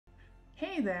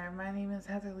Hey there, my name is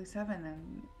Heatherly7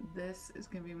 and this is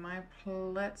going to be my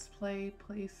Let's Play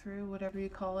playthrough, whatever you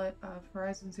call it, of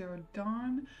Horizon Zero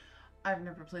Dawn. I've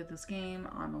never played this game.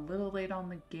 I'm a little late on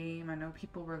the game. I know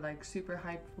people were like super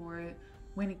hyped for it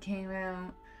when it came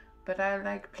out, but I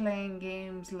like playing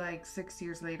games like 6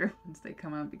 years later once they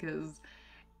come out because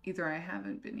either I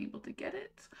haven't been able to get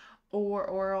it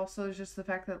or also just the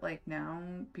fact that like now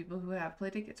people who have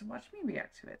played it get to watch me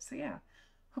react to it. So yeah,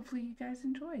 hopefully you guys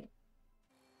enjoy.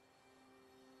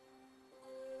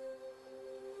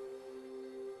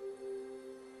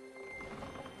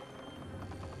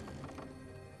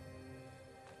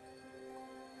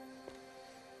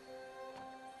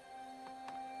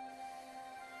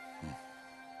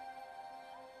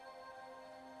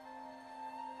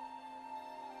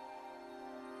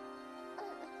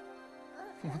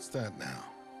 What's that now?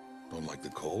 Don't like the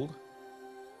cold?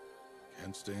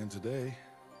 Can't stay in today.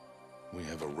 We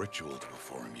have a ritual to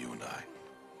perform, you and I.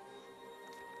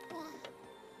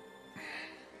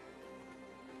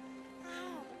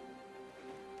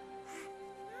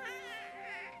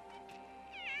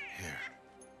 Here.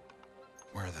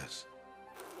 Wear this.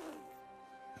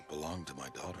 It belonged to my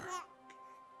daughter.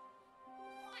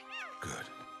 Good.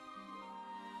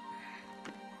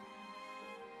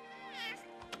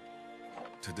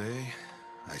 Today,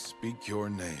 I speak your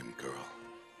name, girl.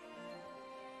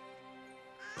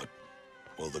 But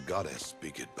will the goddess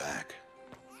speak it back?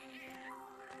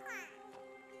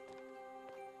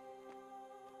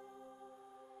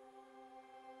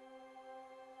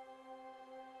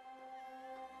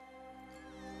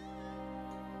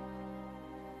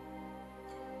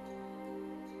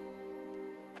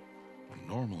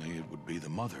 Normally, it would be the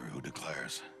mother who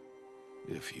declares,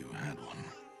 if you had one.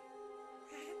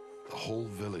 The whole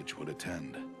village would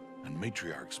attend, and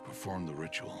matriarchs perform the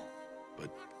ritual.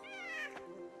 But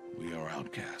we are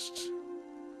outcasts.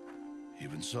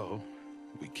 Even so,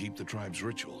 we keep the tribe's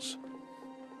rituals.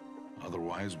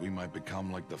 Otherwise, we might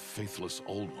become like the faithless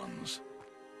old ones,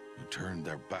 who turned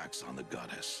their backs on the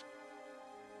goddess.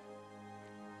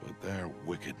 But their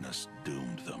wickedness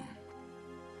doomed them.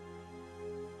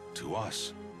 To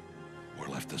us, were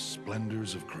left the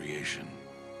splendors of creation,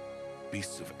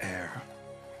 beasts of air,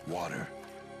 water,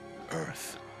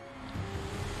 earth,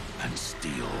 and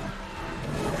steel.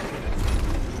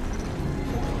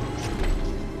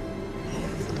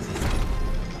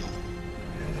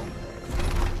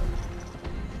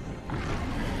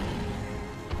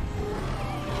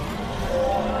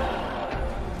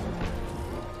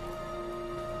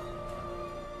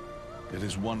 It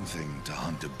is one thing to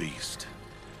hunt a beast,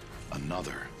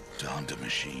 another to hunt a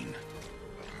machine.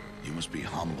 You must be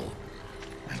humble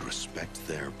and respect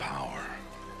their power.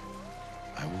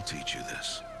 I will teach you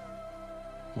this.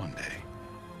 One day.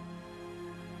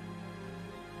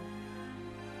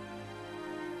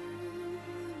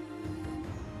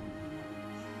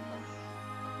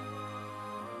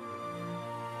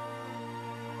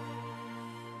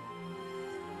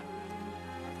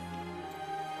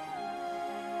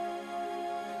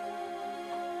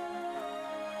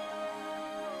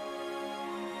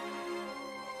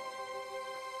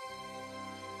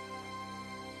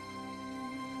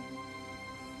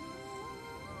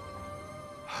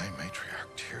 High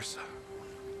Matriarch Teersa.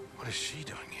 What is she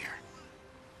doing here?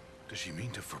 Does she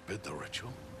mean to forbid the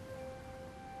ritual?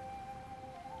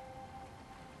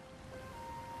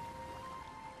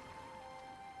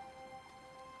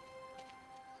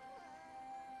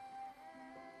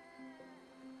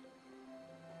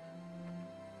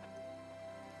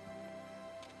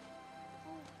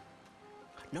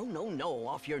 No, no, no,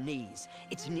 off your knees.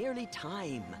 It's nearly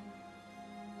time.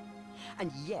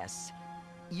 And yes,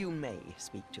 you may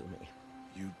speak to me.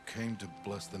 You came to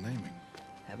bless the naming,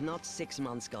 Have not 6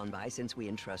 months gone by since we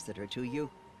entrusted her to you?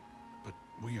 but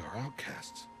we are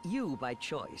outcasts. You by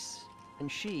choice,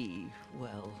 and she,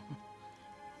 well...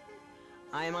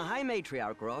 I am a High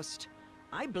Matriarch, Rost.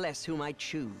 I bless whom I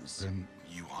choose. Then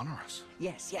you honor us.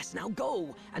 Yes, yes, now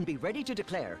go, and be ready to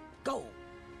declare. Go!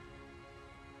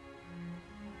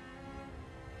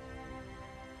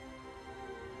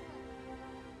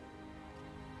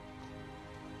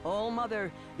 Oh,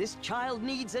 Mother, this child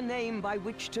needs a name by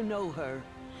which to know her.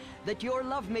 That your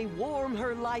love may warm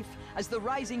her life as the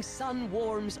rising sun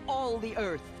warms all the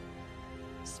earth.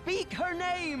 Speak her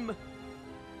name!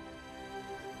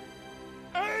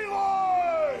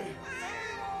 Aloy!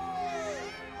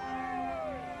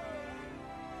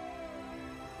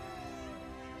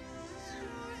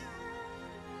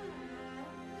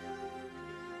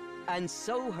 And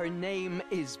so her name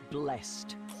is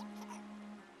blessed.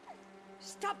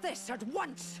 Stop this at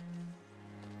once!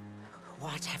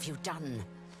 What have you done?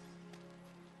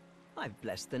 I've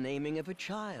blessed the naming of a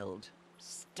child.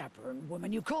 Stubborn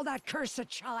woman, you call that curse a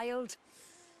child?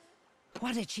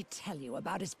 What did she tell you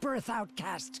about his birth,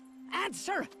 outcast?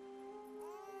 Answer!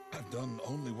 I've done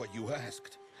only what you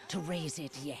asked. To raise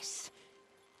it, yes.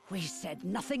 We said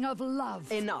nothing of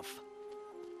love. Enough.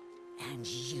 And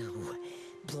you,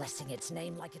 blessing its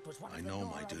name like it was one of I the know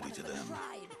Nora, my duty one of to the them.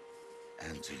 tribe.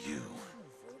 And to you.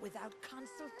 Without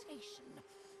consultation.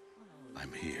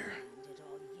 I'm here. Did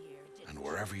all year, did And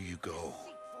wherever you go,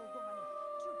 deceitful woman,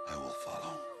 I will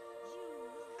follow.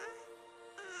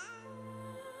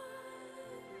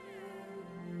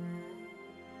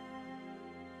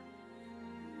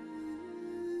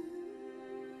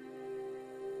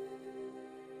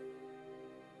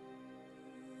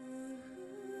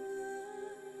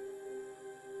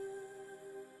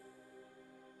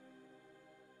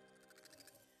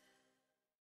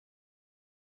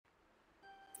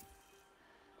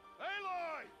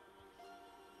 Aloy!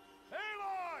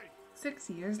 Aloy! 6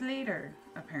 years later,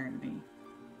 apparently.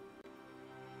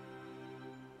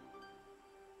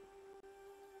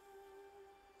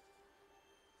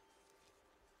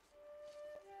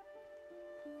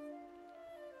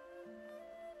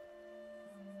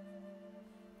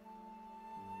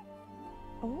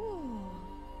 Oh,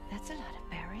 that's a lot of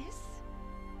berries.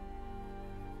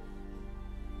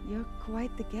 You're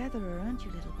quite the gatherer, aren't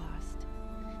you, little Bast?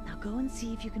 Now go and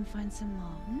see if you can find some more,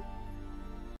 hmm?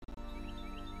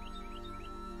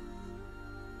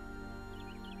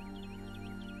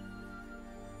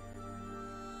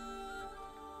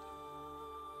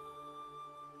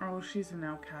 Oh, she's an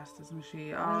outcast, isn't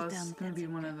she? Well Oh, this is done, gonna be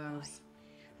that's a one of good boy. those.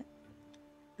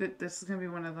 This is gonna be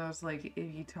one of those, like,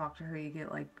 if you talk to her, you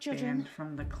get, like, Children, banned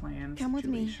from the clan come with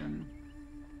me. situation.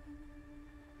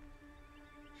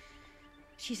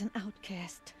 She's an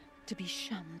outcast, to be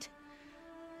shunned.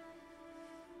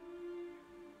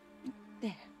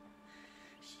 There.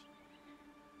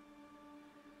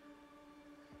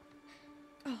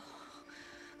 Oh,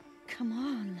 come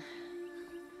on.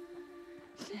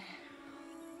 There.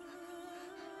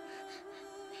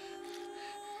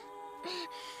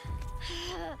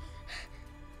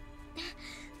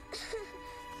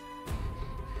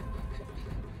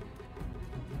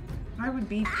 I would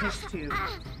be pissed too.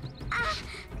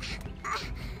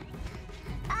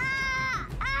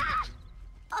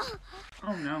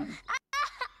 Oh no.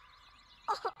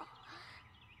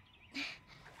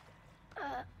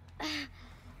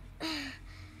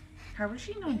 How was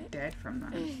she not dead from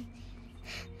that?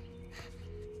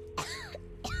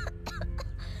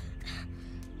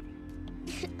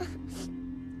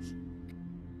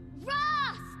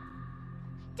 Rost!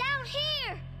 Down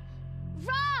here!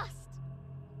 Rost!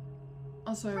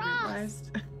 Also,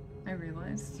 I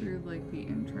realized through like the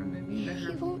intro movie that He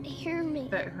her, won't hear me.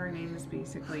 that her name is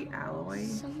basically Alloy.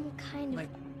 Some kind Like,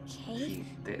 of cave?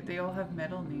 they all have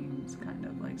middle names, kind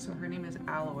of like. So her name is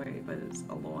Alloy, but it's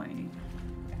Aloy.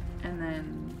 And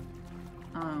then,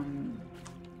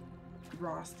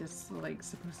 Rost is like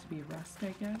supposed to be Rust,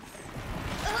 I guess.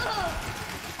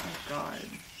 Oh God,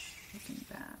 fucking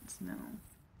bats, no.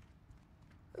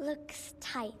 Looks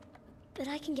tight, but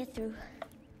I can get through.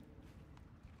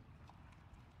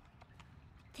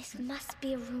 This must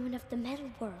be a ruin of the metal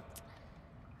world.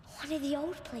 One of the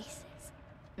old places.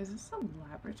 Is this a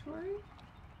laboratory?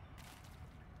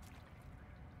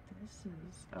 This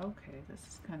is okay. This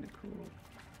is kind of cool.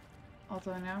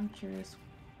 Although now I'm curious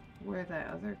where that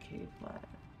other cave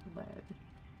led.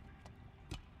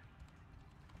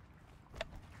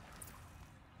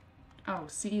 Oh,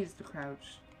 C is the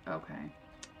crouch. Okay.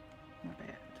 Not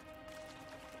bad.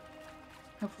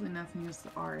 Hopefully nothing is the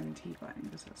R and T button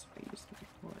because that's what I used to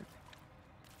record.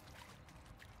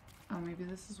 Oh, maybe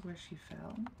this is where she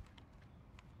fell?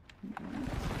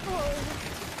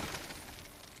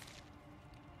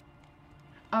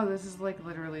 Oh, this is like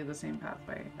literally the same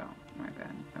pathway. Oh, my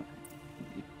bad.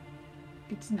 Okay.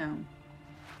 Good to know.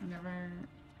 I never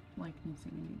like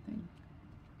missing anything.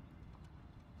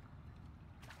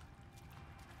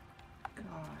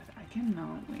 God, I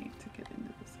cannot wait to get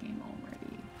into this game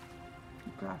already.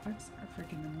 The graphics are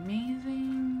freaking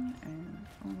amazing, and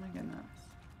oh my goodness.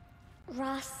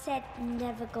 Ross said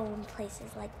never go in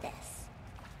places like this.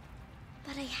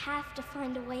 But I have to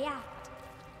find a way out.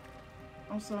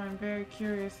 Also, I'm very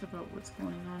curious about what's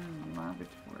going on in the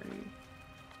laboratory.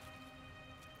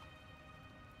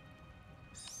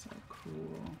 So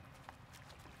cool.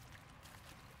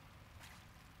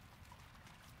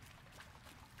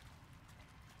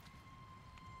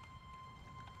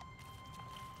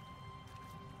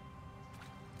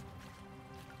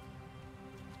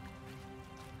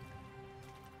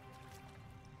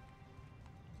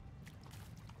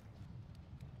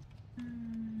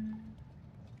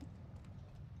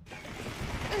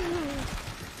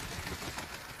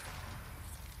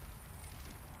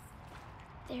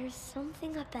 There's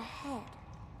something up ahead.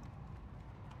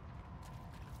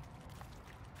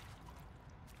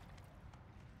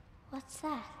 What's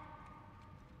that?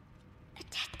 A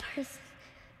dead person.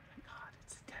 Oh my god,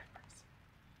 it's a dead person.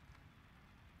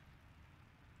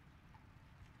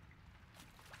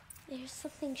 There's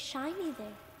something shiny there.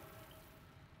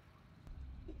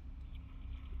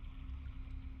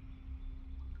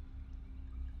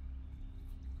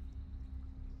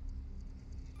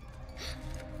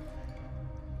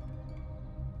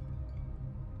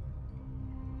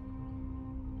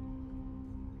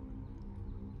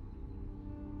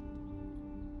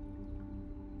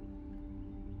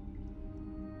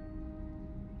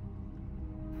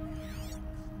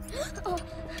 Oh.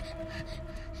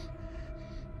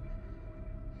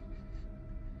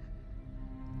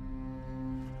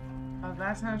 Oh,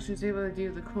 that's how she's able to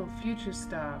do the cool future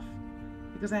stuff.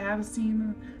 Because I have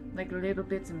seen like little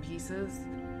bits and pieces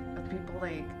of people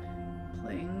like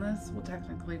playing this. Well,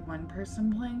 technically one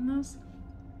person playing this.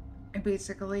 And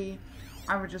basically,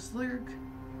 I would just lurk,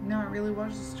 not really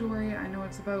watch the story. I know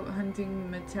it's about hunting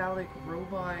metallic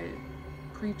robot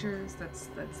creatures. That's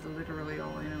literally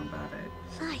all I know about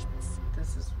it. Lights.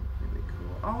 This is really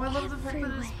cool. Oh, I love the fact that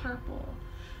it's Everywhere. purple.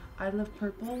 I love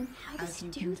purple, How does as he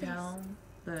you do can this? tell.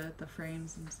 The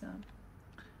frames and stuff.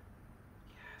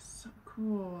 Yeah, so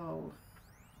cool.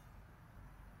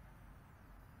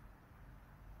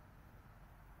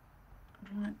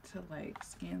 I want to like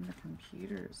scan the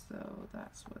computers though.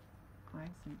 That's what I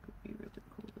think would be really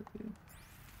cool to do.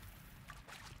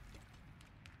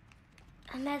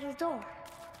 A metal door.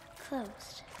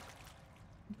 Closed.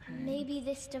 Okay. Maybe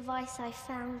this device I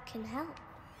found can help.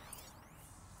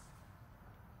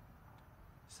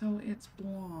 So it's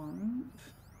blonde.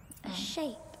 A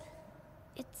shape.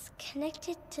 It's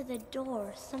connected to the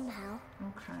door somehow.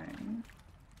 Okay.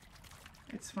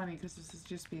 It's funny because this is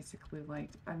just basically like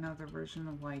another version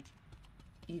of like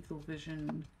Eagle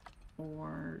Vision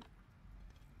or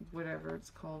whatever it's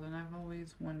called, and I've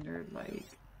always wondered like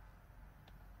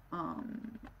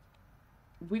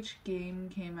which game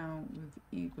came out with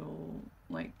Eagle,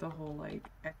 like the whole like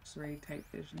X-ray type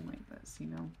vision like this, you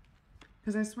know?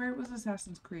 Because I swear it was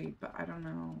Assassin's Creed, but I don't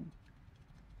know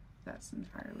if that's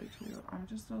entirely true. I'm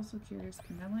just also curious,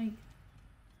 can I like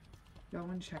go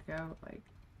and check out like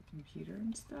the computer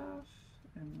and stuff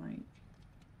and like,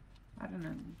 I don't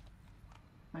know,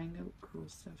 find out cool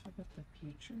stuff about the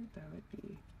future? That'd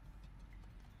be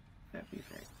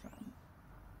very fun.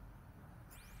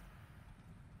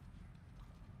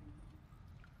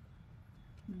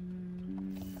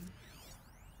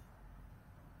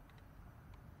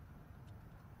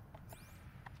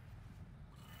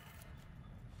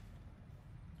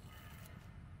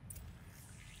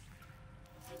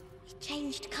 It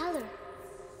changed color.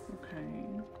 Okay.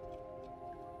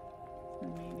 So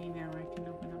maybe now I can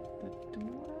open up the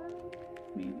door?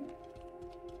 Maybe?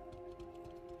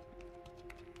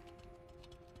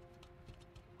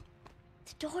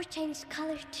 The door changed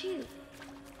color too.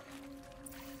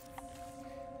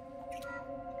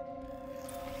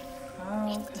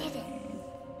 Oh, It did it.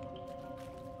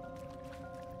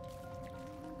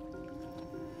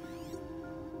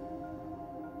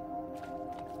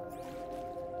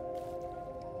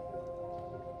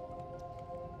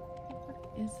 What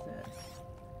is this?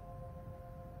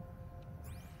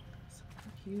 I'm so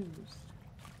confused.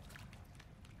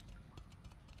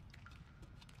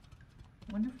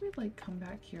 I wonder if we'd like come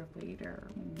back here later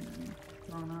when we're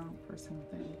grown up or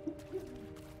something.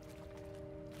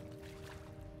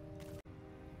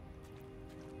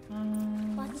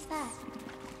 What's that?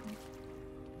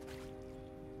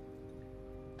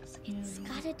 It's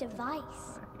got a device.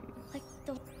 Like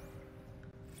the...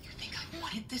 You think I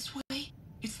want it this way?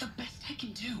 It's the best I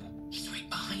can do. He's right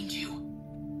behind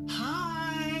you.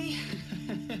 Hi!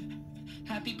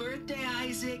 Happy birthday,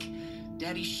 Isaac.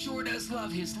 Daddy sure does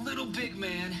love his little big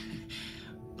man.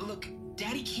 Look,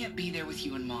 Daddy can't be there with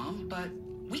you and Mom, but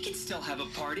we can still have a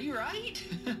party, right?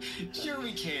 Sure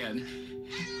we can.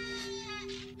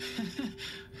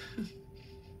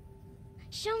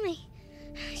 Show me.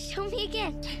 Show me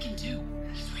again. I can do.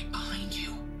 He's right behind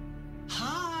you.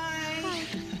 Hi!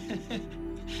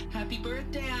 Happy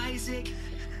birthday, Isaac.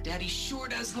 Daddy sure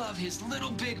does love his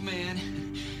little big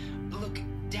man. Look,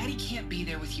 Daddy can't be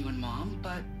there with you and Mom,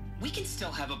 but we can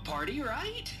still have a party,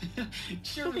 right?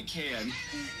 Sure we can.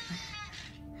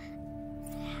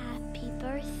 Happy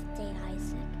birthday,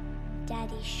 Isaac.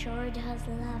 Daddy sure does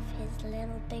love his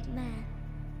little big man.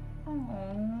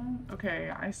 Oh,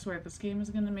 okay, I swear this game is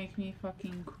gonna make me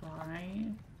fucking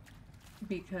cry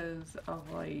because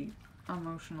of like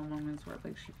emotional moments where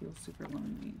like she feels super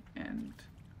lonely and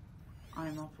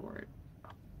I'm all for it.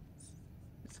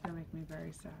 It's gonna make me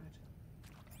very sad.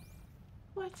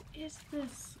 What is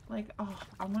this? Like, oh,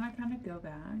 I wanna kind of go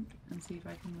back and see if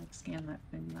I can like scan that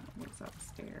thing that was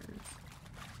upstairs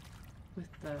with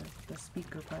the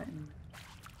speaker button,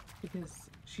 because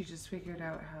she just figured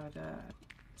out how to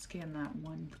scan that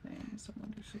one thing, so I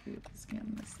wonder if she'll be able to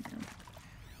scan this now.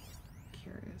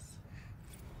 Curious.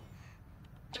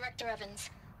 Director Evans,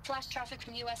 flash traffic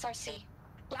from USRC.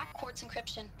 Black quartz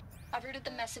encryption. I've routed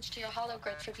the message to your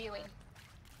hologrid for viewing.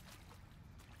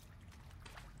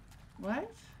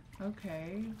 What?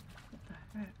 Okay. What the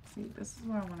heck? See, this is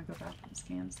where I want to go back and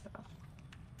scan stuff.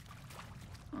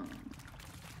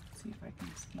 See if I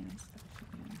can scan stuff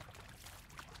again.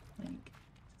 Like,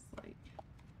 just like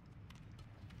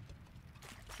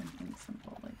something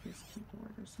simple like this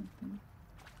keyboard or something.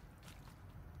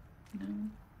 No?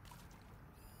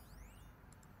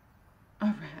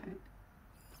 Alright.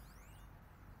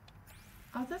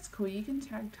 Oh, that's cool. You can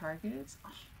tag targets.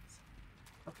 Oh,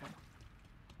 okay.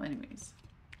 Well, anyways.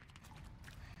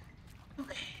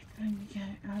 Okay, time to get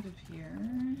out of here.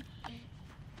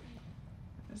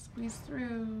 Gotta squeeze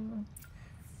through.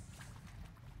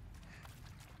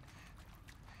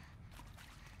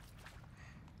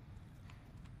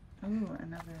 Oh,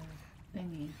 another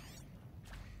thingy.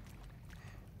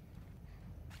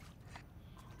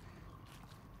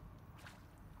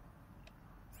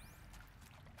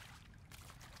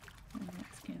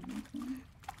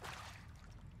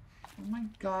 Oh my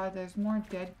god, there's more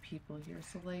dead people here.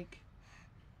 So like,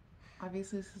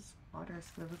 obviously this is water,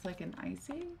 so there was like an ice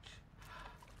age?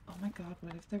 Oh my god,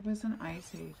 what if there was an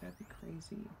ice age? That'd be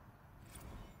crazy.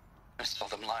 I saw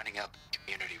them lining up in the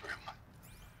community room.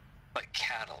 Like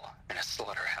cattle in a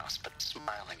slaughterhouse, but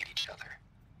smiling at each other.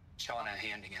 Shauna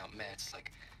handing out meds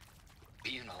like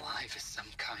being alive is some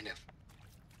kind of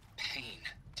pain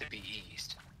to be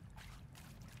eased.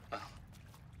 Well,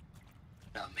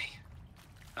 not me.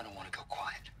 I don't want to go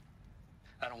quiet.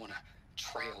 I don't want to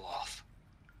trail off.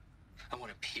 I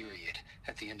want a period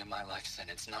at the end of my life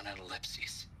sentence, not an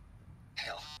ellipses.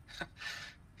 Hell,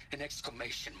 an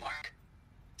exclamation mark.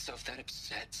 So if that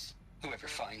upsets whoever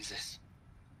finds this,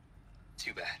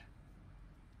 too bad.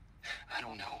 I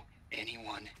don't know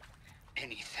anyone,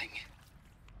 anything,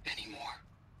 anymore.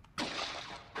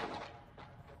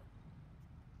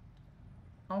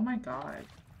 Oh my god.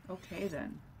 Okay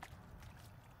then.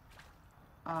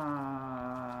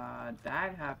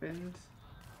 That happened.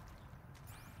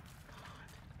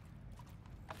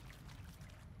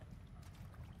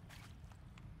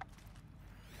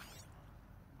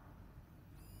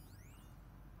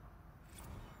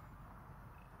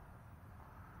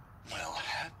 Well,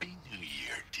 Happy New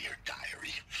Year, dear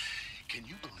diary. Can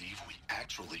you believe we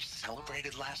actually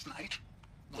celebrated last night?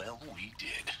 Well, we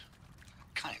did.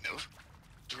 Kind of.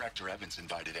 Director Evans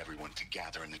invited everyone to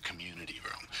gather in the community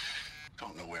room.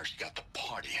 Don't know where she got the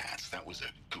party hats. That was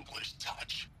a ghoulish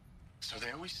touch. So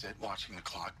there we sit, watching the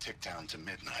clock tick down to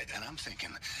midnight, and I'm thinking,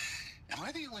 am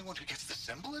I the only one who gets the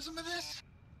symbolism of this?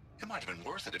 It might have been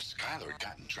worth it if Skylar had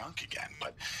gotten drunk again,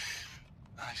 but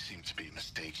I seem to be a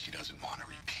mistake she doesn't want to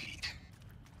repeat.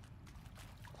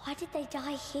 Why did they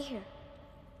die here?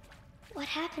 What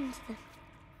happened to them?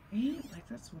 Right? Like,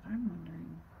 that's what I'm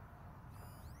wondering.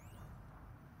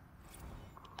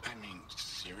 I mean,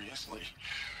 seriously?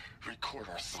 Record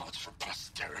our thoughts for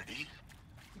posterity?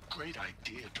 Great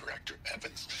idea, Director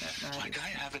Evans. Like, I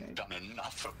haven't done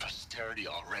enough for posterity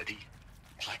already.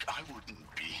 Like, I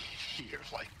wouldn't be here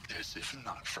like this if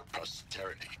not for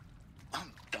posterity.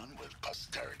 I'm done with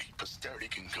posterity. Posterity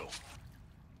can go.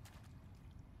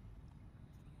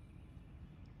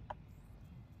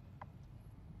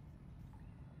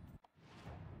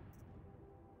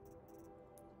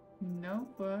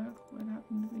 Notebook. What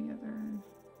happened to the other?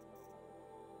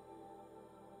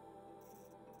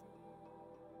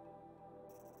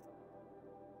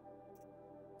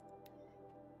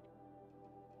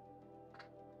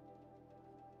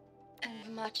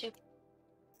 And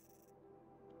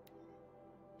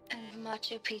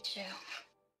Machu Picchu.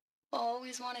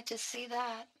 Always wanted to see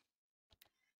that.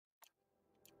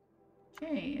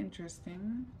 Okay,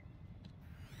 interesting.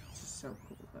 This is so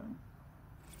cool, though.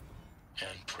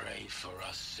 And pray for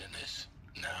us sinners,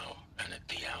 now and at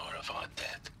the hour of our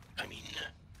death.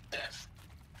 Death.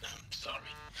 I'm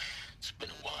sorry. It's been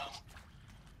a while.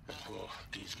 And well,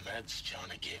 these meds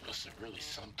Johnny gave us are really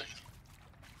something.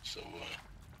 So,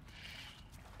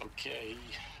 okay,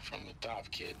 from the top,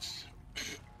 kids.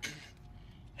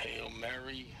 Hail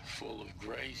Mary, full of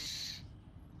grace.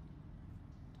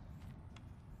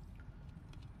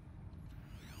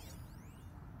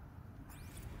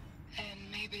 And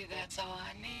maybe that's all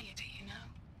I need, you know?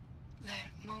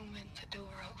 That moment the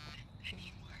door opened and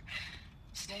you were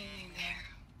standing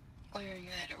there wearing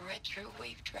that retro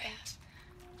wave dress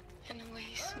and the way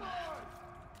you smiled.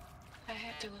 I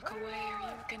had to look away or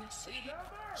you were gonna see.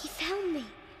 He found me.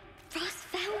 Ross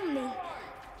found me.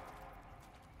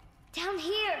 Down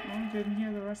here. I didn't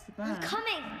hear the rest of that. I'm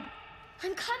coming.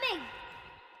 I'm coming.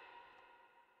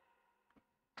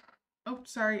 Oh,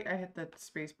 sorry, I hit the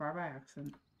space bar by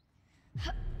accident.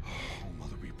 Oh,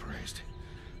 Mother be praised.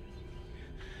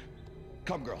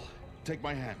 Come, girl. Take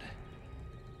my hand.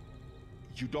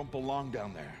 You don't belong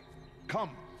down there.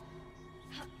 Come.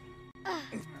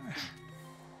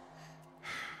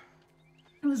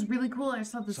 It was really cool. I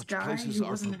saw this Such guy places who are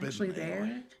wasn't forbidden, actually there.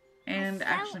 Aloy. And I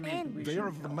actually fell maybe in. we They should are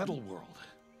of the go. metal world.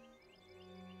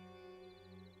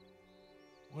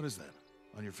 What is that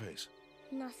on your face?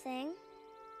 Nothing.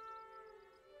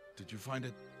 Did you find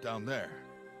it down there?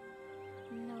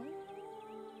 No.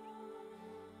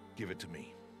 Give it to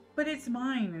me. But it's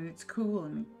mine and it's cool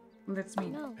and it lets me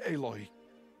No. Aloy,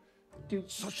 do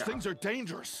such stuff. things are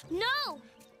dangerous. No!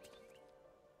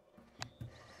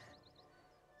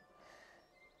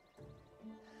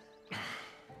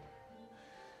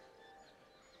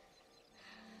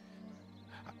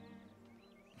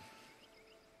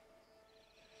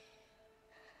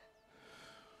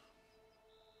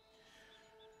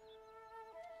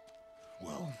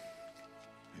 Well,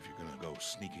 if you're gonna go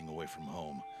sneaking away from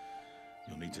home,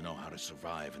 you'll need to know how to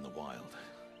survive in the wild.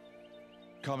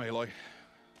 Come, Aloy.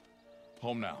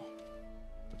 Home now.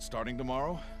 But starting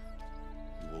tomorrow,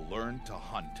 you will learn to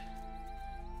hunt.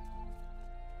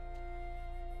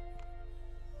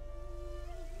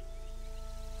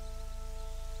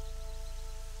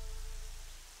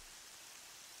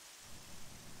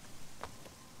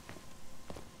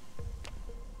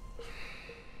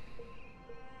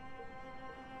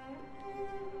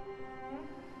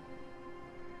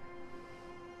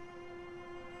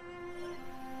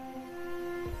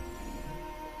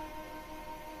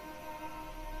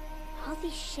 All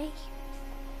these shapes.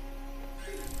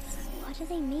 What do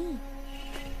they mean?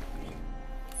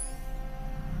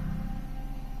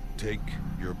 Take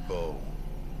your bow.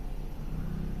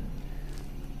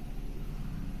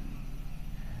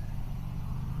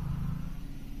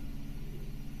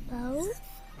 Bow?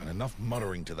 And enough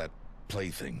muttering to that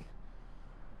plaything.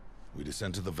 We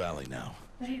descend to the valley now.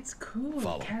 But it's cool.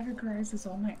 Follow. It categorizes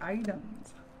all my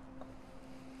items.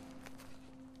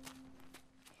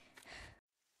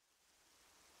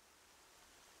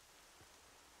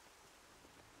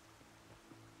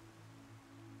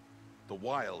 The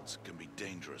wilds can be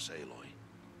dangerous, Aloy.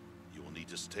 You will need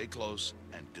to stay close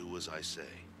and do as I say.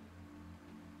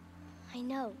 I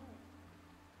know.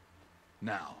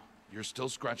 Now, you're still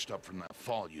scratched up from that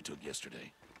fall you took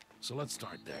yesterday. So let's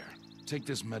start there. Take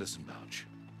this medicine pouch.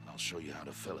 I'll show you how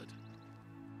to fill it.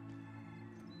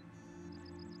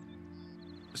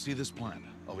 See this plant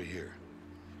over here?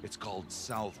 It's called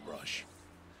salve brush.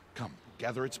 Come,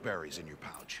 gather its berries in your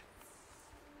pouch.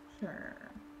 Sure.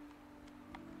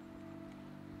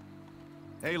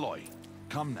 Aloy,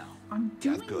 come now. I'm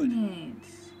doing Got good. it.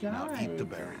 Now eat the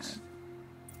Guys. berries.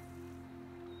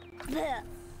 Blech.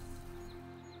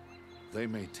 They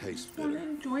may taste I want to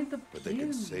bitter, enjoy the but they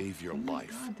can view. save your Oh my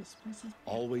life. God, this place is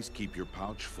Always keep your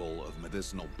pouch full of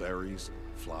medicinal berries,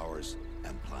 flowers,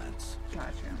 and plants.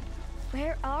 Gotcha.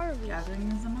 Where are we?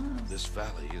 Gathering is a must. This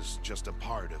valley is just a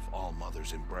part of All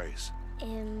Mother's embrace.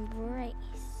 Embrace.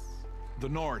 The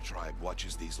Nora tribe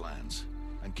watches these lands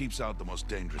and keeps out the most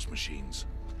dangerous machines.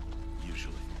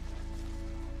 Usually.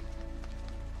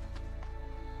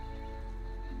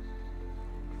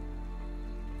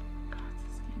 God,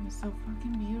 this game is so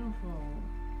fucking beautiful.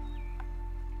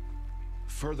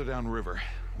 Further downriver,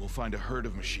 we'll find a herd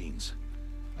of machines,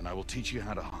 and I will teach you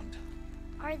how to hunt.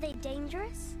 Are they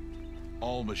dangerous?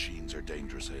 All machines are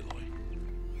dangerous, Aloy.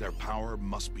 Their power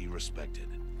must be respected.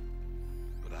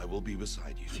 But I will be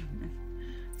beside you.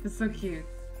 It's so cute.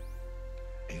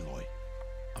 Aloy,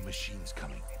 a machine's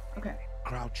coming. Okay.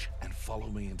 Crouch and follow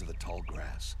me into the tall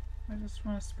grass. I just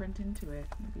want to sprint into it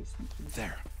and be sneaky.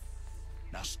 There.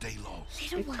 Now stay low.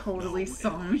 It totally No,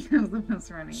 saw me as I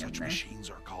was running in Such there. machines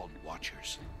are called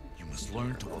Watchers. You must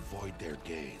learn to avoid their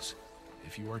gaze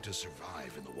if you are to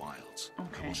survive in the wilds. I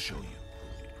Okay. will show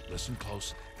you. Listen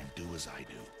close and do as I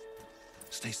do.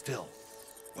 Stay still.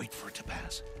 Wait for it to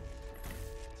pass.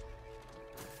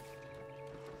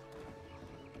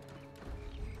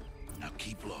 Now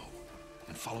keep low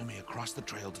and follow me across the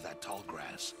trail to that tall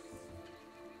grass.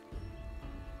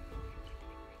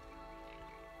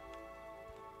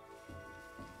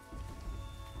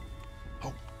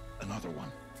 Another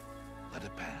one. Let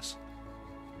it pass.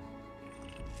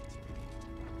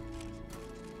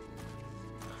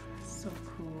 So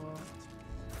cool.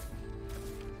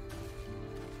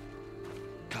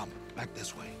 Come, back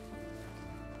this way.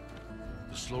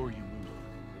 The slower you move,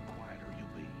 the quieter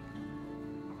you'll be.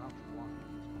 Crouch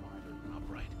walking is quieter than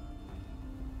upright.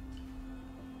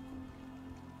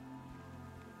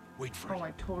 Wait for it. Oh,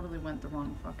 I totally went the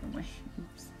wrong fucking way.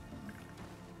 Oops.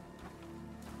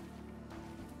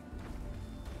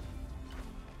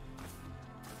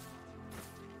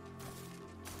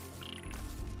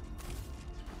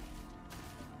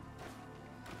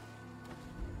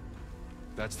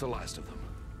 That's the last of them.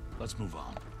 Let's move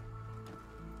on.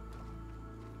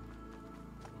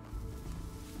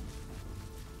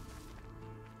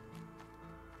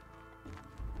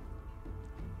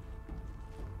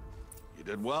 You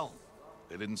did well.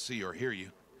 They didn't see or hear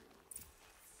you.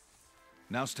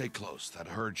 Now stay close. That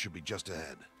herd should be just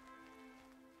ahead.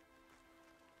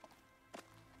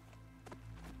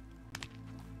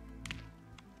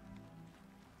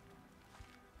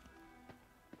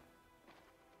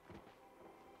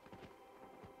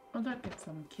 Oh, look, it's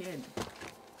some kid.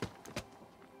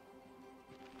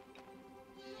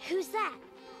 Who's that?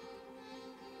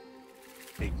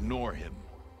 Ignore him.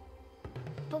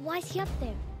 But why is he up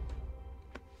there?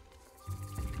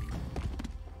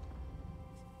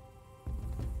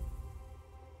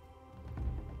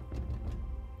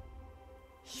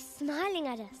 He's smiling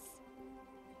at us.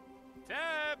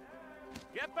 Teb!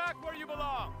 Get back where you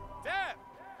belong! Teb!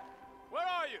 Where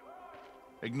are you?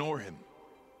 Ignore him.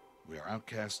 We are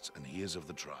outcasts, and he is of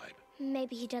the tribe.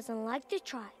 Maybe he doesn't like the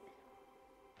tribe.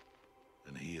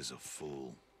 And he is a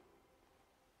fool.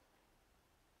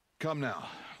 Come now,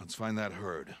 let's find that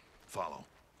herd. Follow.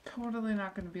 Totally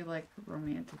not going to be like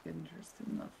romantic interest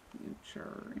in the future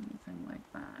or anything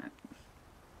like that.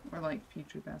 Or like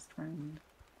future best friend.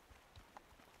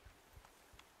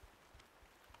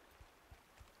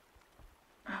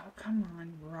 Oh, come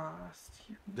on, Ross.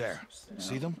 You're There. so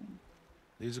See them? slow.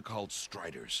 These are called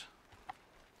striders.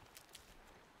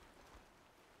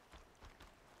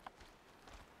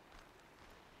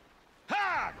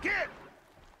 Ha! Get!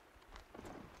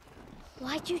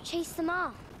 Why'd you chase them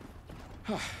off?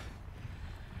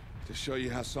 To show you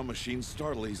how some machines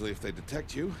startle easily if they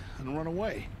detect you and run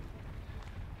away.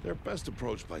 They're best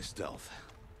approached by stealth.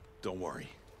 Don't worry.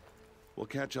 We'll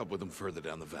catch up with them further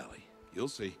down the valley. You'll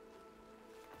see.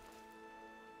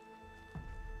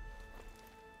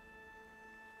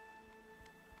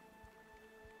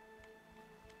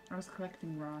 I was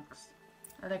collecting rocks.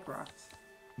 I like rocks.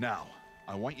 Now,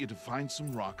 I want you to find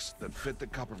some rocks that fit the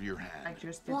cup of your I hand.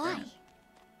 just did Why? that.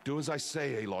 Do as I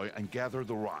say, Aloy, and gather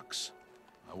the rocks.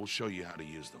 I will show you how to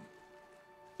use them.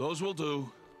 Those will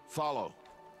do. Follow.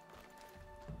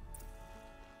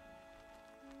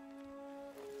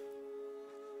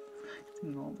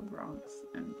 Collecting all the rocks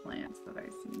and plants that I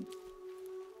see.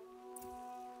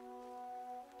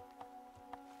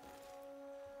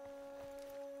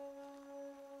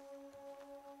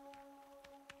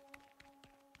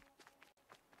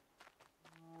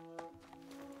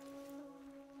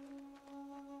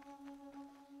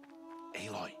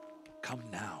 Aloy, come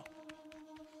now.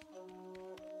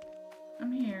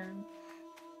 I'm here.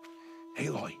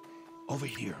 Aloy, over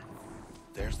here.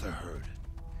 There's the herd.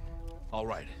 All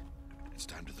right, it's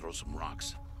time to throw some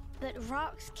rocks. But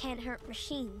rocks can't hurt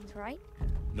machines, right?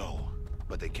 No,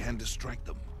 but they can distract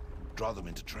them. Draw them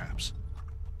into traps.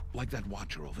 Like that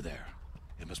watcher over there.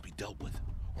 It must be dealt with,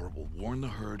 or it will warn the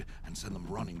herd and send them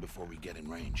running before we get in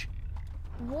range.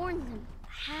 Warn them.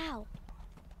 How?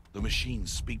 The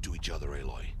machines speak to each other,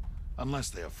 Aloy, unless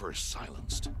they are first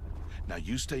silenced. Now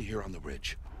you stay here on the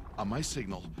ridge. On my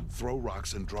signal, throw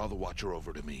rocks and draw the watcher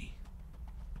over to me.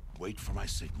 Wait for my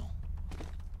signal.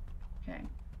 Okay.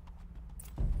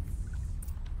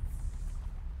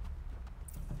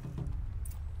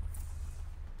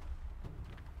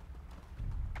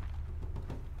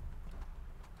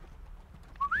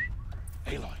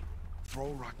 Aloy, throw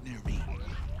a rock near me.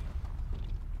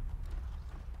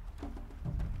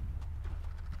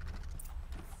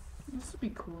 This would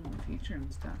be cool in the future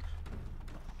and stuff.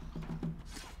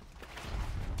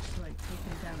 Like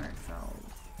taking down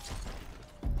ourselves.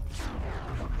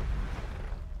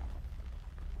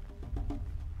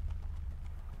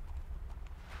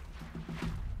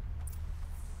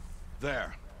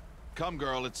 There. Come,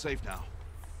 girl, it's safe now.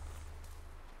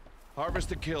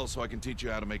 Harvest a kill so I can teach you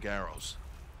how to make arrows.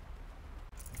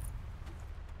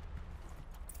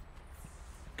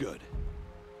 Good.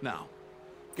 Now,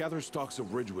 gather stalks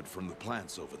of ridgewood from the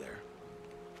plants over there.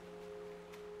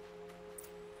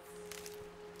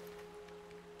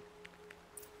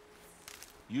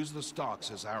 Use the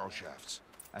stalks as arrow shafts,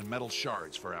 and metal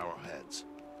shards for arrowheads.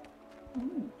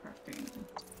 Ooh, crafting.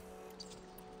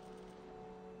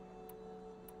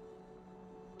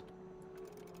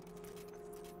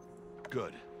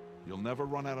 Good. You'll never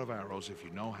run out of arrows if you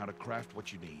know how to craft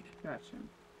what you need. Gotcha.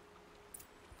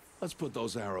 Let's put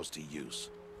those arrows to use.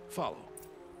 Follow.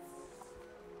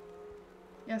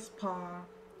 Yes, Pa.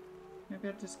 Maybe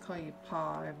I'll just call you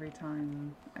Pa every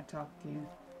time I talk to you.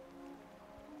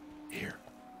 Here.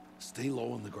 Stay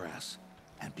low in the grass,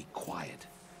 and be quiet.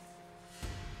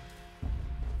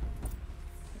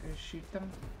 Should I shoot them?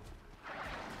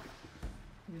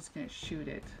 I'm just gonna shoot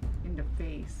it in the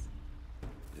face.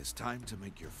 It's time to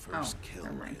make your first kill,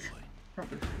 never mind. Aloy.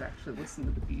 Probably should actually listen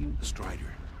to the beam. The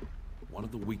Strider. One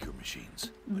of the weaker machines.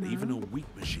 But even a weak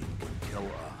machine can kill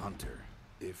a hunter,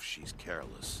 if she's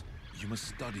careless. You must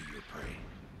study your prey.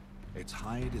 Its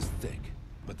hide is thick,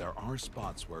 but there are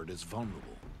spots where it is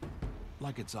vulnerable.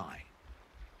 Like its eye.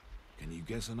 Can you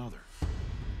guess another?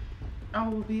 Oh,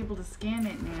 we'll be able to scan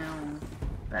it now.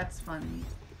 That's funny.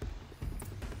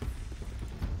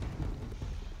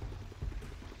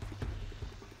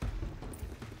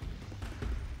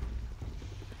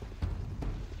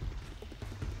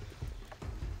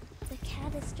 The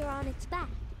canister on its back.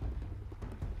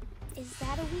 Is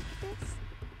that a weakness?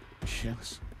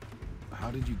 Yes.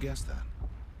 How did you guess that?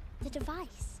 The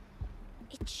device.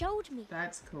 It showed me.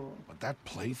 That's cool. But that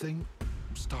plaything?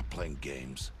 Stop playing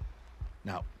games.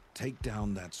 Now, take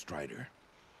down that Strider.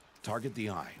 Target the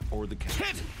eye, or the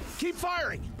cannon. Hit! Keep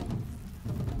firing!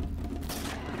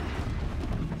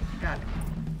 Got it.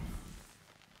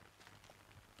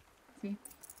 See?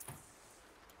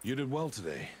 You did well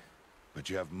today, but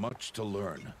you have much to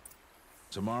learn.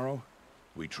 Tomorrow,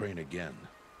 we train again.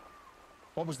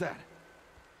 What was that?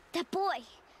 That boy.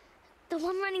 The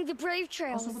one running the brave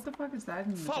trails. Also, what the fuck is that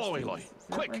in the Follow distance? Aloy, Is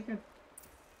that quick! like a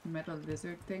metal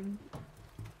lizard thing?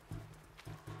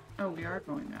 Oh, we are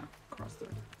going now. Across the...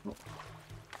 Cool.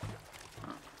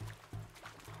 Oh.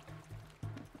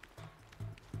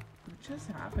 What just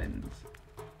happened?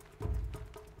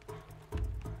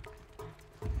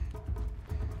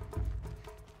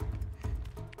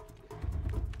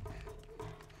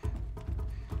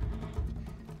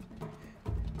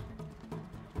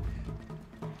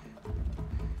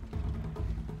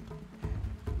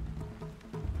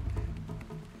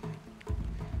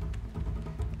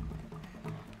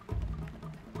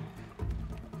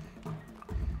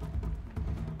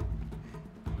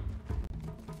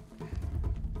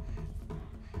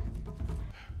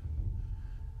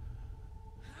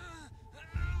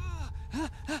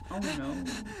 Oh no.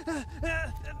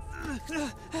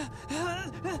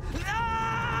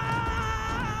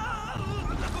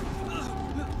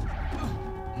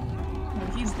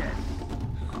 Well, he's dead.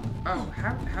 Oh,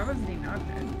 how is he not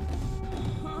dead?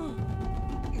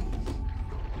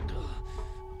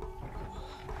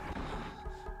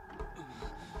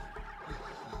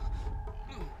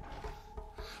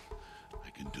 I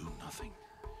can do nothing.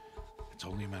 It's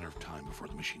only a matter of time before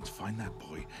the machines find that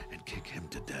boy and kick him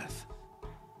to death.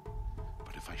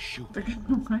 But if I shoot They're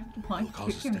him, gonna it will cause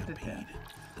a kick him to stampede, death.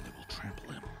 and it will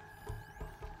trample him.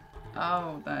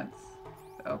 Oh, that's...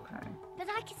 okay. But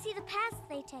I can see the paths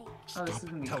they take. Oh, this Stop is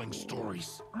gonna be telling cool.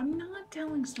 stories. I'm not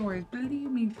telling stories. Believe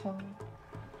me, Pa.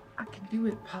 I can do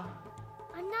it, Pa.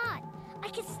 I'm not. I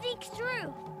can sneak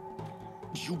through.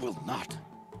 You will not.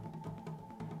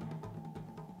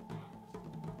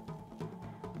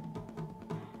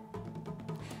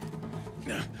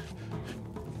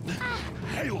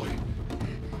 Aloy!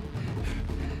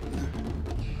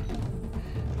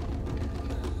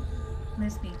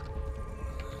 Miss me.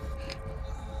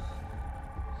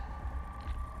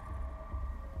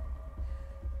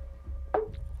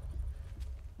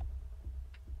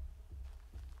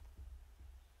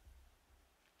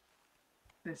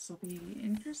 This will be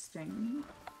interesting.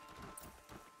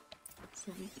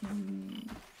 So we can...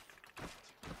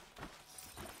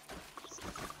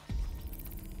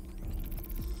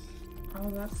 Oh,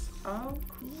 that's... oh,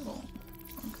 cool.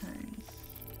 Okay.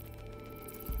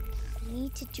 I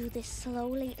need to do this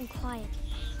slowly and quietly.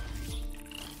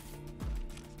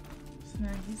 So now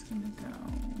he's gonna go...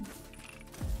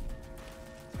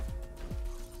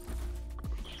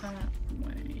 that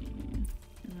way. And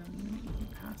then we can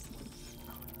pass this.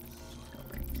 Oh, just go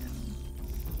right in.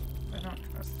 I don't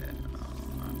trust it. Oh,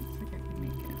 I don't think I can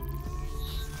make it.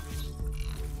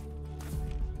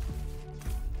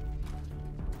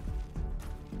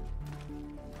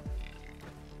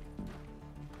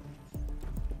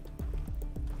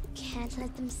 Can't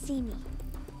let them see me.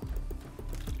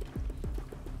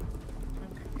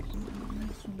 Okay, and then the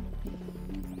next one will be...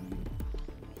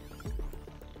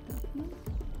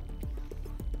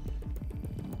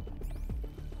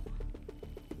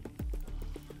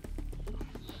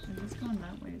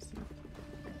 see.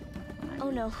 Oh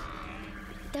no.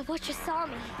 That Watcher saw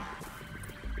me.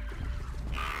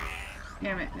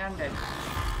 Damn it, I'm dead.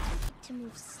 To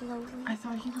move slowly. I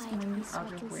thought he was going the so I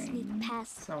other can way. sneak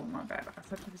past. So my bad. I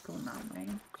thought he was going that way.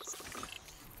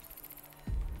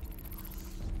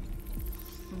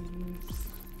 Oops.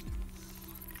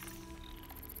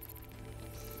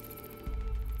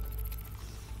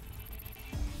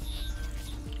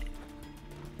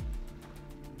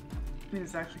 It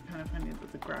is actually kind of funny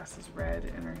that the grass is red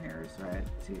and her hair is red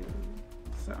too.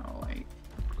 So like,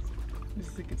 I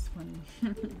just think it's funny.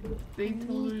 They I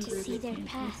totally need to see their came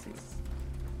paths. places.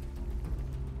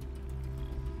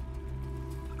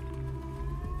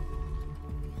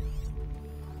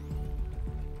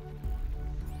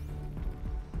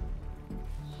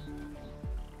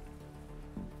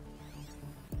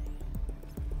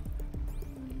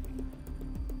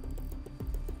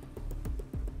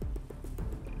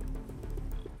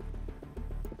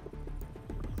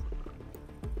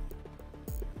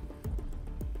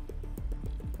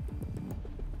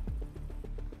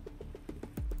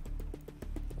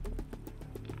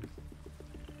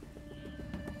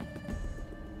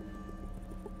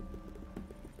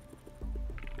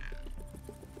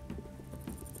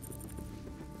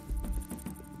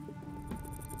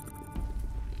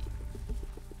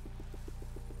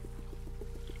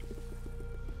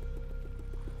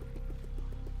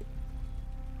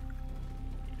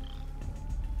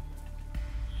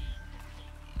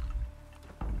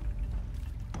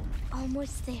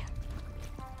 Almost there.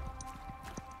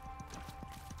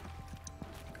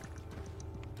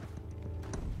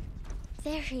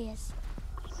 There he is.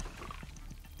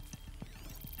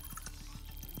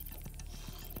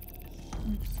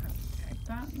 Just have to tag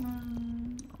that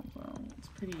one. Although it's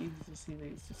pretty easy to see that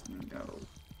he's just gonna go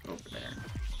over there.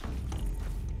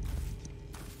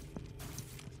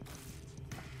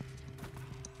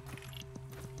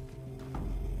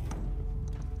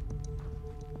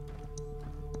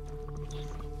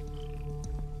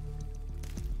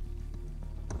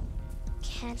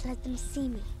 Can't let them see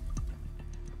me.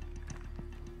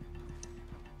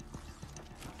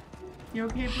 You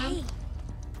okay, bro? Hey,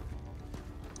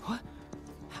 What?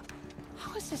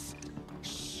 How is this?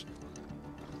 Shh.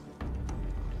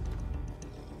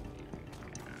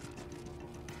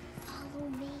 follow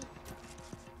me.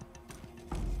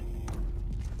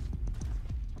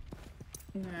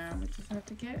 No, we just have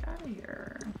to get out of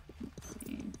here. Let's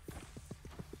see.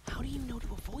 How do you know to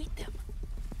avoid them?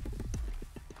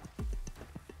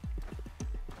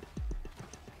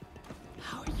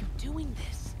 How are you doing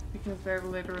this? Because they're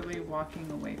literally walking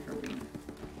away from me.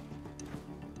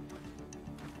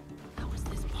 How is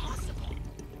this possible?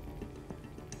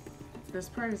 This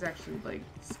part is actually like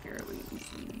scarily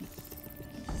easy.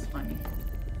 It's just funny.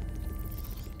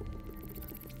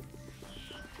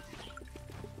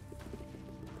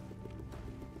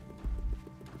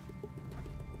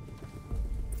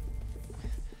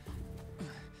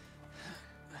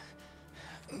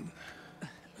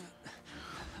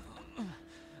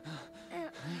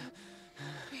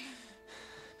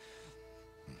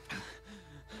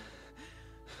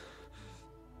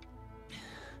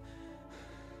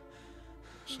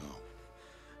 So,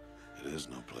 it is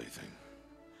no plaything.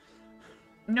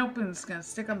 Nope, and it's gonna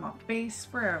stick on my face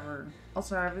forever.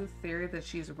 Also, I have a theory that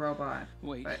she's a robot.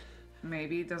 Wait. But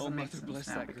maybe it doesn't Oh, make Mother sense bless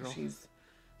now that because girl. she's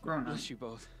grown up. Bless you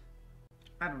both.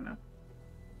 I don't know.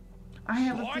 I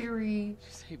have a Boy! theory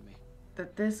Save me.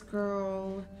 that this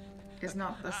girl is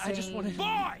not the same. I just wanted.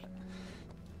 Boy!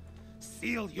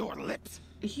 Seal your lips.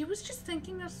 He was just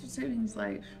thanking us for saving his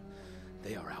life.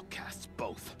 They are outcasts,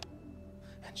 both.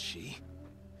 And she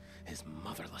is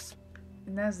motherless.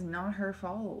 And that's not her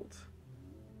fault.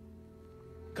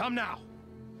 Come now.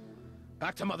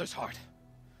 Back to Mother's heart.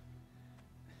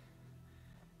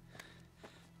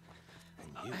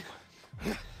 And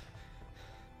you...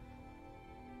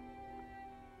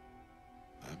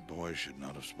 That boy should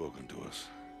not have spoken to us.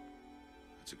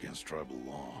 It's against tribal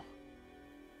law.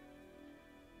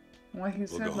 Well, he We'll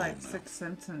said go like home now. 6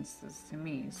 sentences to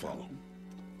me, so. Follow.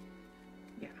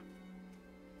 Yeah.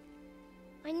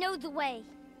 I know the way.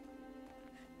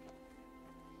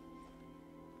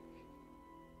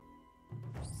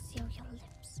 Seal your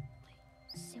lips,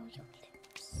 boy. Seal your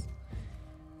lips.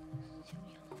 Seal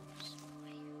your lips,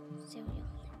 boy. Seal your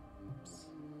lips.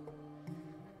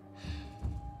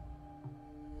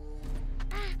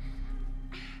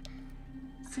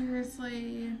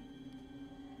 Seriously?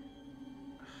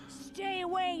 Stay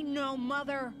away, no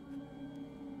mother!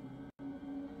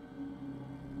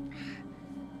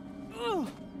 Ugh.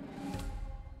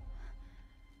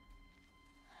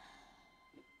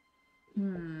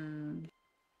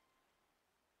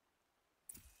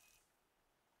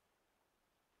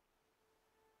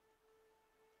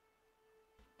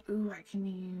 Ooh, I can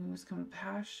use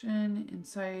compassion,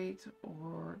 insight,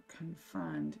 or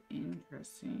confront.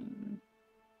 Interesting.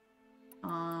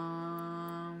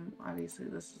 Obviously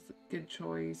this is a good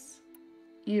choice.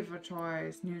 Evil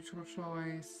choice, neutral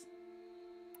choice.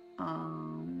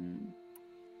 I'm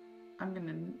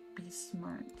gonna be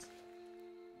smart.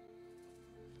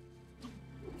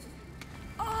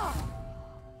 Oh!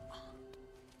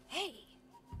 Hey!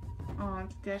 Oh,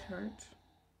 did that hurt?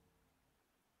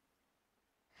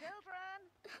 Children,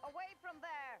 away from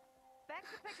there! Back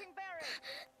to picking berries!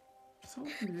 So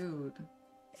rude.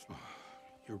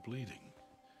 You're bleeding.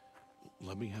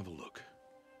 Let me have a look.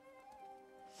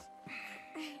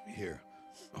 Here,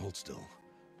 hold still.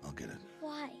 I'll get it.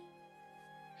 Why?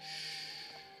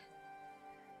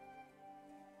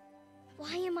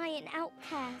 Why am I an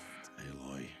outcast?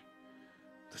 Aloy,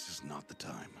 this is not the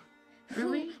time.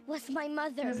 Really? Who was my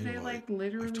mother? Because they like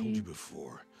literally... I've told you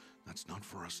before. That's not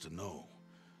for us to know.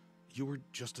 You were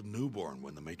just a newborn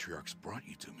when the matriarchs brought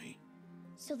you to me.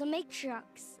 So the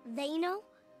matriarchs, they know?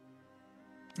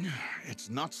 It's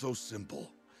not so simple.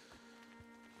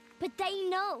 But they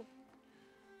know.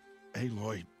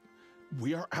 Aloy,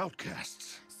 we are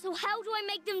outcasts. So how do I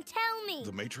make them tell me?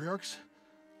 The matriarchs?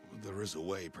 There is a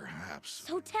way, perhaps.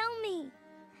 So tell me.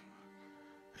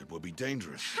 It would be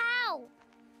dangerous. How?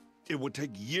 It would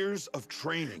take years of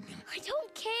training. I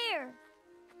don't care.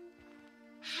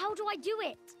 How do I do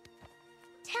it?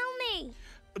 Tell me.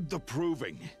 The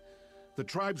proving. The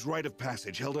tribe's rite of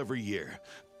passage held every year.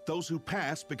 Those who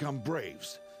pass become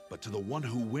braves. But to the one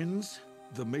who wins,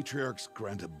 the matriarchs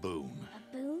grant a boon.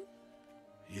 A boon?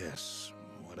 Yes,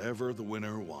 whatever the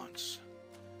winner wants.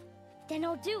 Then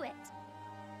I'll do it.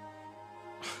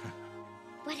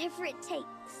 Whatever it takes.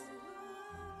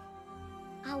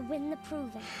 I'll win the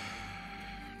proving.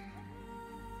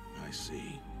 I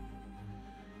see.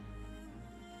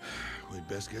 We'd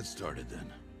best get started then.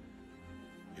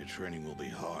 Your training will be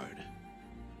hard.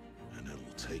 And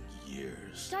it'll take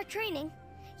years. Start training?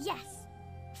 Yes.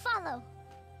 Follow.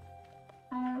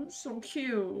 Oh, so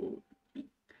cute.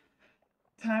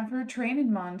 Time for a training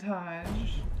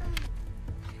montage.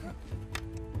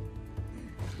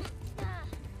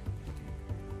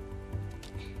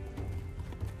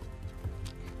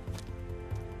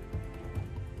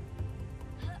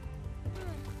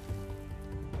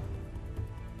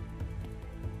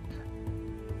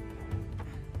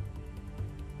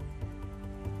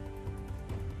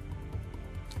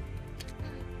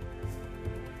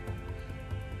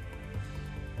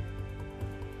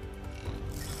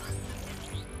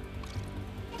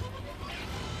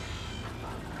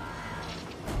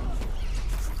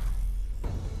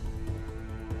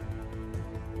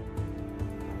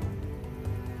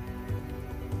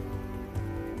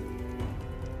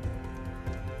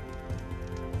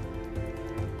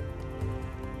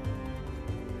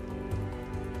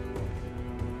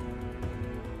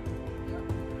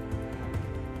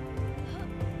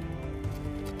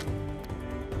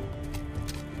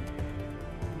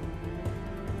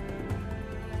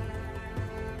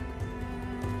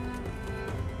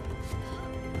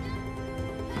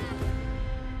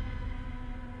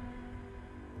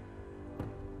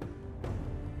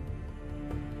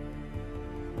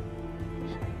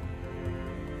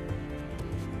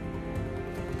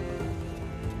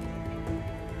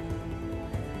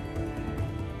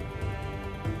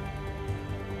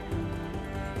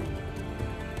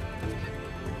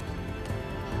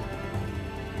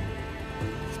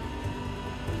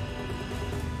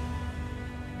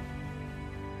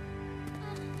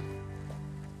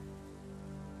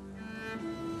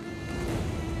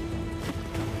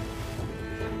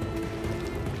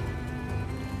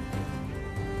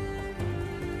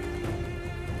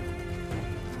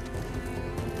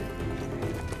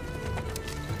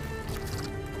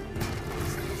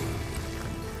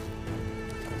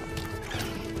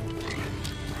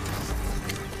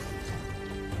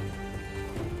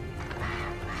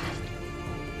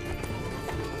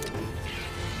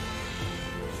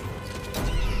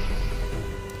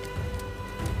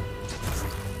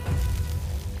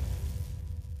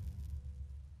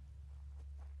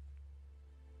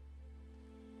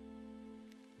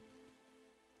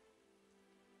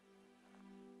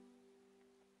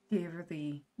 Gave her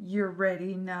the "you're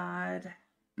ready" nod.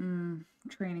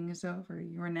 Training is over.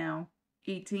 You are now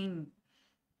 18.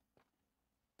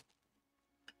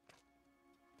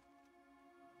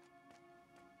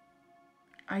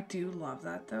 I do love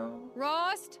that though.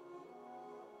 Rost?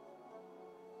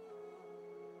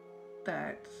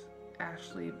 That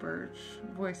Ashley Birch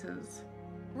voices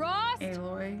Rost?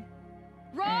 Aloy.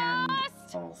 Rost?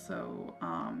 And also,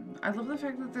 I love the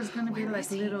fact that there's gonna be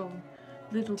like little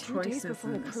little 2 choices days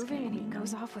before in this approving game, and he you know?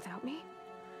 goes off without me?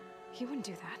 He wouldn't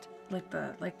do that.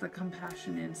 Like the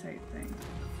compassion insight thing.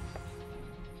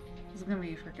 This is gonna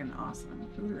be freaking awesome.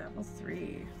 Ooh, level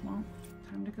 3. Well,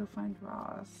 time to go find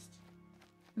Rost.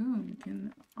 Ooh, you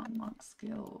can unlock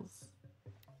skills.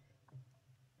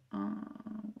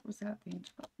 What was that? The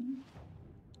H button?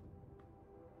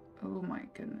 Oh my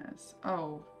goodness.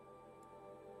 Oh.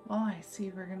 Well, I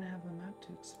see we're gonna have a map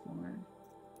to explore.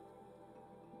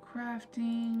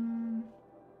 Crafting.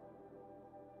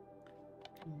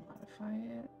 Modify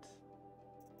it.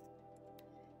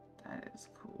 That is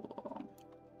cool.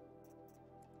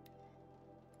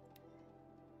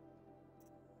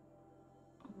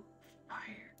 Oh,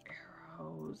 fire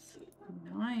arrows.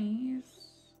 Nice.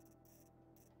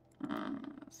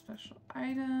 Special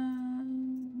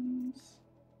items.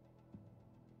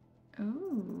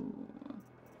 Ooh.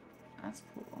 That's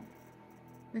cool.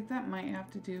 I think that might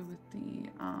have to do with the,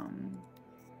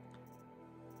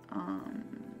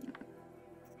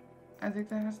 I think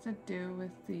that has to do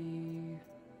with the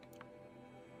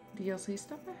DLC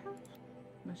stuff I have.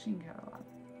 Machine catalog.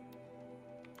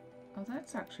 Oh,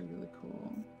 that's actually really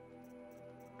cool.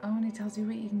 Oh, and it tells you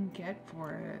what you can get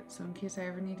for it. So in case I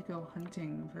ever need to go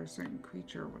hunting for a certain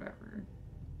creature or whatever.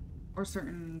 Or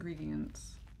certain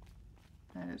ingredients.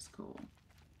 That is cool.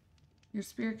 Your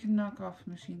spear can knock off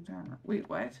machine's armor. Wait,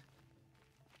 what?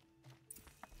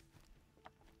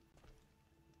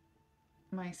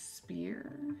 My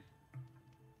spear?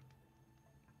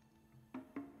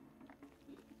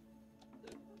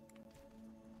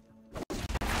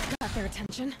 Got their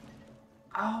attention.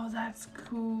 Oh, that's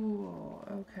cool.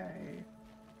 Okay.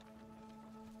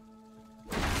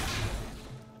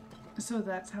 So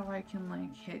that's how I can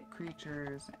like hit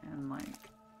creatures and like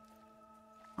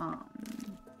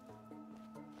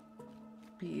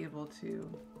be able to,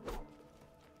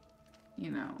 you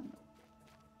know,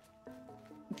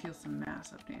 deal some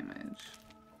massive damage.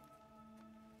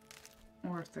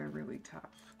 Or if they're really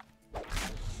tough.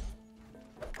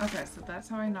 Okay, so that's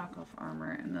how I knock off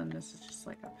armor, and then this is just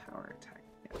like a power attack.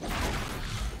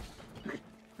 Yeah.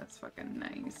 That's fucking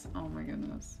nice. Oh my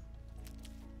goodness.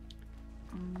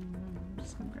 I'm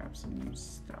just gonna grab some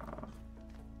stuff.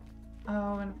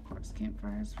 Oh, and of course,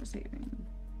 campfires for saving.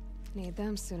 Need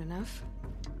them soon enough.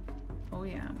 Oh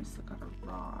yeah, we still got our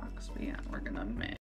rocks, but yeah, we're gonna